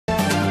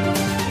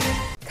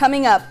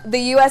Coming up, the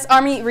U.S.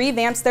 Army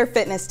revamps their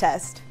fitness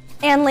test.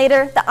 And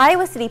later, the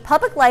Iowa City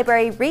Public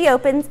Library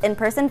reopens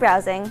in-person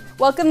browsing.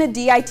 Welcome to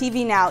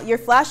DITV Now, your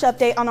flash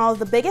update on all of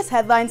the biggest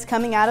headlines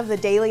coming out of the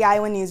Daily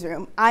Iowa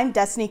newsroom. I'm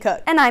Destiny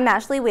Cook. And I'm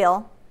Ashley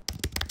Wheel.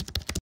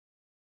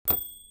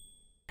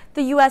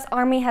 The U.S.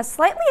 Army has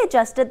slightly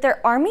adjusted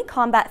their Army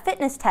Combat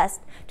Fitness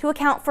Test to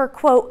account for,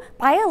 quote,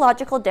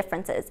 biological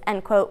differences,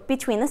 end quote,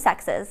 between the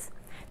sexes.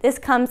 This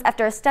comes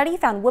after a study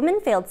found women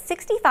failed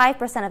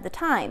 65% of the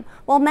time,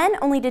 while men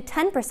only did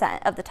 10%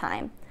 of the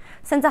time.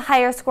 Since a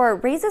higher score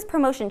raises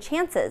promotion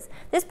chances,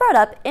 this brought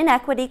up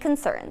inequity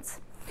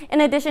concerns.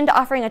 In addition to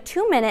offering a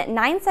 2-minute,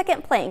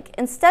 9-second plank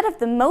instead of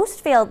the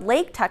most failed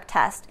leg tuck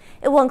test,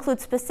 it will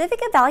include specific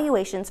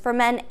evaluations for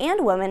men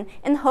and women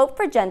in the hope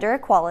for gender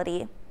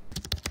equality.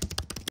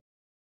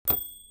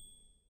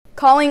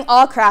 Calling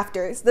all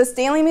crafters, the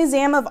Stanley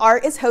Museum of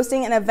Art is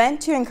hosting an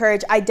event to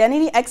encourage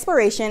identity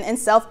exploration and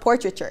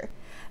self-portraiture.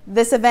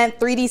 This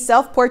event, 3D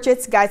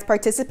Self-Portraits, guides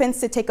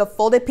participants to take a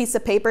folded piece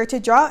of paper to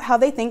draw out how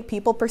they think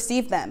people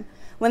perceive them.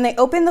 When they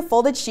open the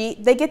folded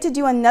sheet, they get to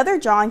do another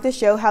drawing to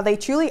show how they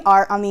truly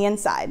are on the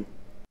inside.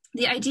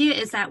 The idea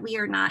is that we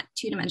are not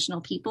two-dimensional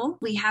people.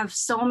 We have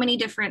so many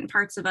different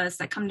parts of us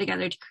that come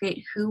together to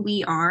create who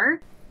we are.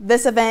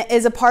 This event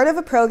is a part of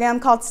a program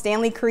called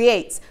Stanley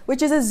Creates,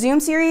 which is a Zoom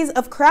series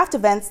of craft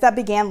events that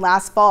began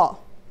last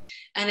fall.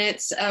 And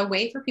it's a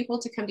way for people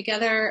to come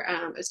together.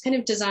 It's kind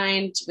of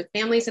designed with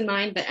families in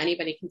mind, but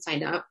anybody can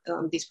sign up.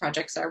 These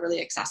projects are really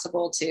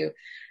accessible to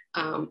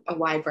a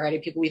wide variety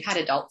of people. We've had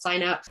adults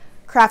sign up.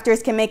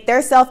 Crafters can make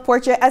their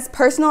self-portrait as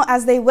personal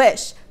as they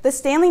wish. The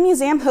Stanley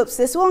Museum hopes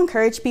this will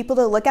encourage people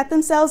to look at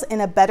themselves in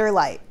a better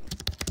light.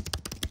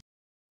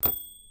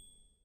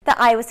 The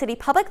Iowa City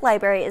Public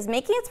Library is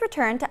making its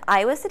return to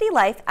Iowa City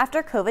life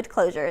after COVID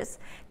closures.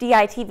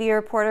 DITV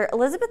reporter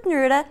Elizabeth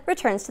Neruda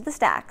returns to the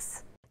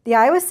stacks. The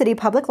Iowa City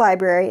Public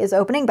Library is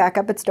opening back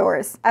up its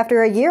doors.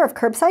 After a year of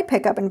curbside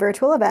pickup and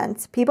virtual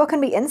events, people can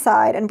be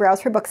inside and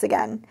browse for books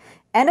again.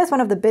 And as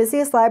one of the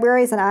busiest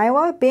libraries in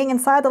Iowa, being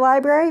inside the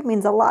library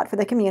means a lot for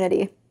the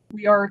community.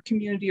 We are a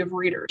community of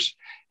readers.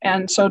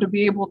 And so to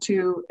be able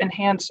to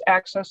enhance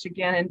access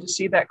again and to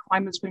see that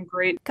climate's been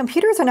great.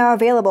 Computers are now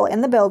available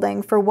in the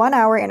building for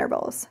 1-hour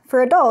intervals.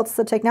 For adults,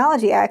 the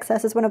technology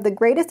access is one of the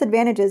greatest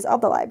advantages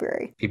of the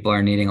library. People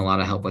are needing a lot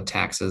of help with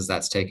taxes.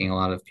 That's taking a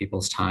lot of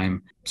people's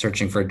time.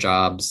 Searching for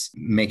jobs,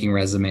 making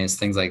resumes,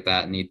 things like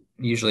that.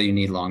 Usually you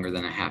need longer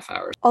than a half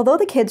hour. Although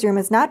the kids' room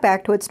is not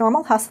back to its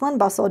normal hustle and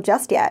bustle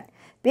just yet,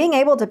 being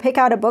able to pick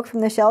out a book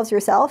from the shelves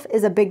yourself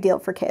is a big deal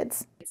for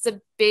kids. It's a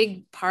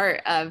big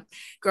part of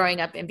growing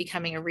up and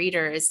becoming a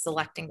reader is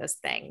selecting those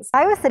things.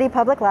 Iowa City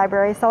Public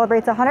Library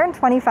celebrates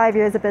 125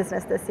 years of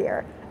business this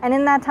year, and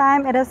in that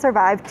time it has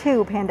survived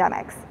 2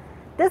 pandemics.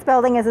 This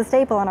building is a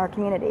staple in our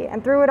community,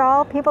 and through it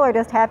all, people are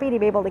just happy to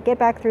be able to get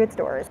back through its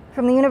doors.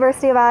 From the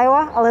University of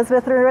Iowa,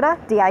 Elizabeth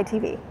Neruda,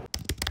 DITV.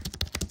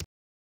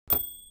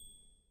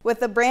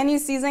 With a brand new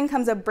season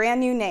comes a brand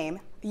new name.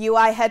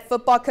 UI head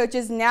football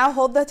coaches now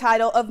hold the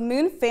title of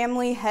Moon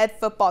Family Head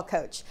Football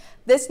Coach.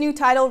 This new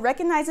title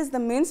recognizes the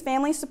Moon's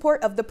family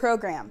support of the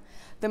program.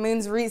 The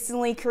Moons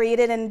recently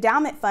created an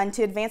endowment fund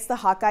to advance the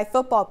Hawkeye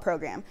football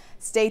program.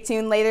 Stay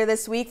tuned later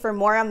this week for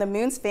more on the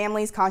Moon's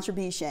family's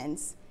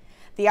contributions.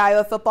 The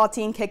Iowa football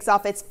team kicks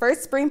off its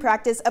first spring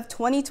practice of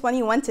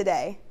 2021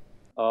 today.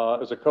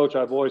 As a coach,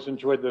 I've always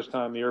enjoyed this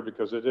time of year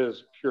because it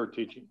is pure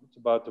teaching. It's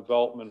about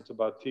development. It's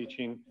about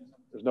teaching.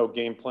 There's no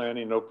game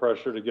planning, no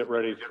pressure to get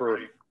ready for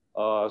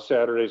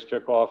Saturday's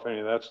kickoff. Any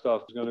of that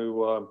stuff is going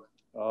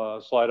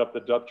to slide up the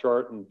depth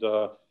chart and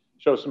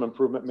show some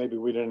improvement maybe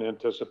we didn't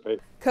anticipate.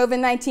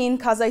 COVID-19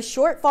 caused a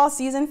short fall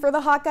season for the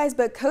Hawkeyes,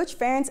 but Coach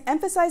Ferentz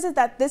emphasizes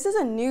that this is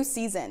a new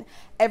season.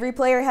 Every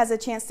player has a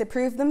chance to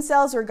prove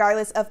themselves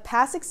regardless of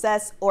past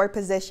success or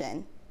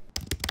position.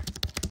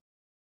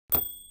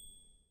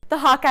 The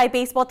Hawkeye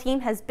baseball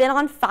team has been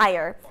on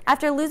fire.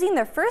 After losing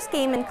their first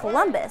game in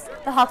Columbus,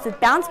 the Hawks would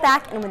bounce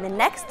back and win the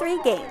next 3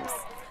 games.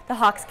 The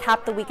Hawks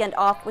capped the weekend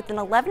off with an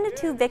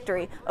 11-2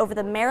 victory over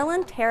the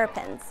Maryland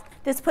Terrapins.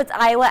 This puts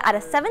Iowa at a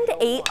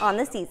 7-8 on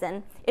the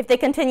season. If they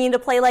continue to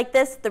play like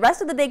this, the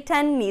rest of the Big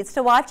Ten needs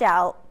to watch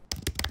out.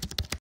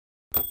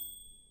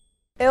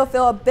 It'll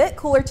feel a bit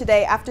cooler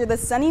today after the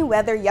sunny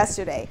weather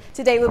yesterday.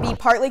 Today will be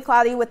partly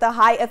cloudy with a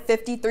high of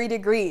 53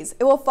 degrees.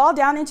 It will fall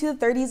down into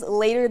the 30s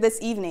later this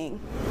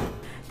evening.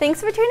 Thanks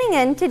for tuning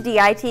in to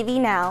DITV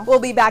Now. We'll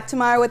be back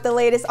tomorrow with the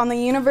latest on the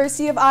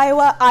University of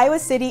Iowa, Iowa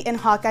City, and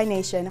Hawkeye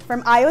Nation.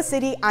 From Iowa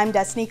City, I'm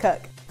Destiny Cook.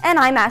 And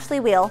I'm Ashley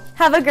Wheel.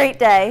 Have a great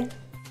day.